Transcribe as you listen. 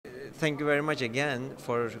thank you very much again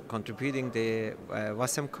for contributing the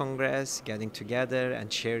Wacem Congress, getting together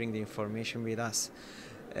and sharing the information with us.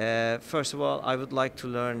 First of all, I would like to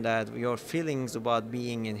learn that your feelings about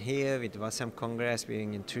being in here with Wacem Congress,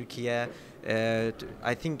 being in Turkey.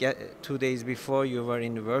 I think 2 days before you were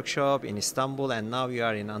in the workshop in Istanbul and now you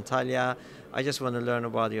are in Antalya. I just want to learn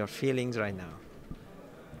about your feelings right now.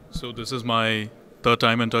 So this is my third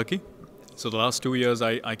time in Turkey. So the last 2 years,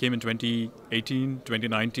 I came in 2018,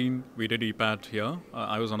 2019, we did EPAT here.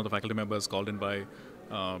 I was one of the faculty members called in by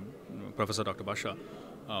Professor Dr. Basha.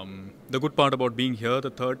 The good part about being here the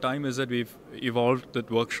third time is that we've evolved that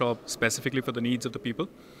workshop specifically for the needs of the people.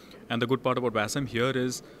 And the good part about Wacem here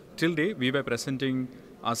is, till date, we were presenting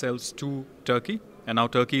ourselves to Turkey, and now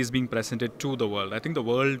Turkey is being presented to the world. I think the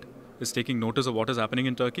world is taking notice of what is happening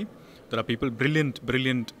in Turkey. There are people,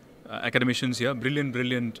 brilliant academicians here,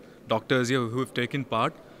 brilliant doctors here who have taken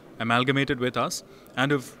part, amalgamated with us,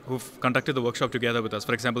 and who've conducted the workshop together with us.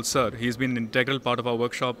 For example, Sir, he's been an integral part of our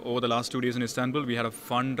workshop over the last 2 days in Istanbul. We had a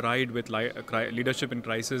fun ride with leadership in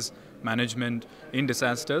crisis management in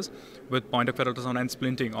disasters, with point of failure ultrasound and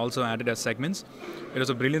splinting also added as segments. It was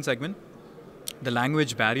a brilliant segment. The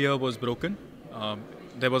language barrier was broken.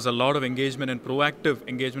 There was a lot of engagement and proactive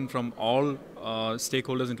engagement from all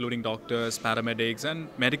stakeholders, including doctors, paramedics, and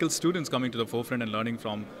medical students coming to the forefront and learning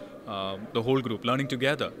from the whole group, learning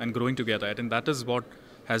together and growing together. I think that is what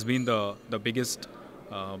has been the biggest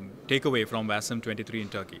takeaway from Wacem 23 in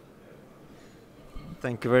Turkey.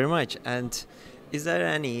 Thank you very much. And is there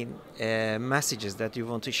any messages that you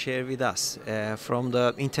want to share with us from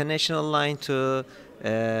the international line to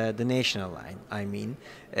the national line? I mean,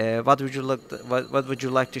 what would you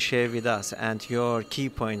like to share with us and your key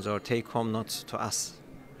points or take-home notes to us?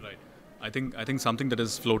 Right. I think something that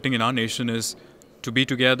is floating in our nation is to be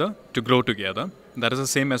together, to grow together. That is the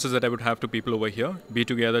same message that I would have to people over here. Be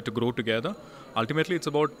together, to grow together. Ultimately, it's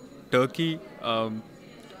about Turkey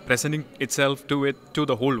presenting itself to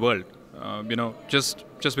the whole world.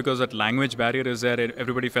 Just because that language barrier is there,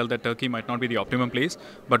 everybody felt that Turkey might not be the optimum place.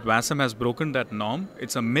 But Wacem has broken that norm.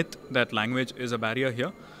 It's a myth that language is a barrier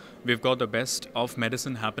here. We've got the best of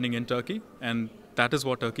medicine happening in Turkey, and that is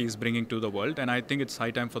what Turkey is bringing to the world. And I think it's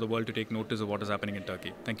high time for the world to take notice of what is happening in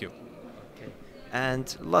Turkey. Thank you.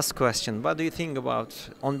 And last question, what do you think about,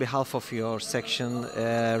 on behalf of your section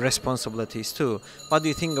responsibilities too, what do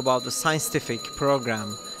you think about the scientific program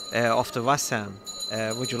of the Wacem?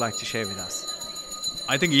 Would you like to share with us?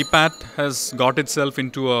 I think EPAT has got itself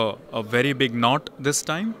into a very big knot this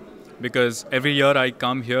time, because every year I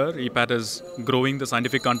come here, EPAT is growing the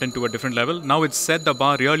scientific content to a different level. Now it's set the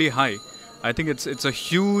bar really high. I think it's a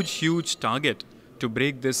huge target to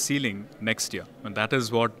break this ceiling next year, and that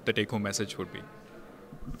is what the take-home message would be.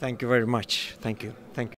 Thank you very much. Thank you. Thank you.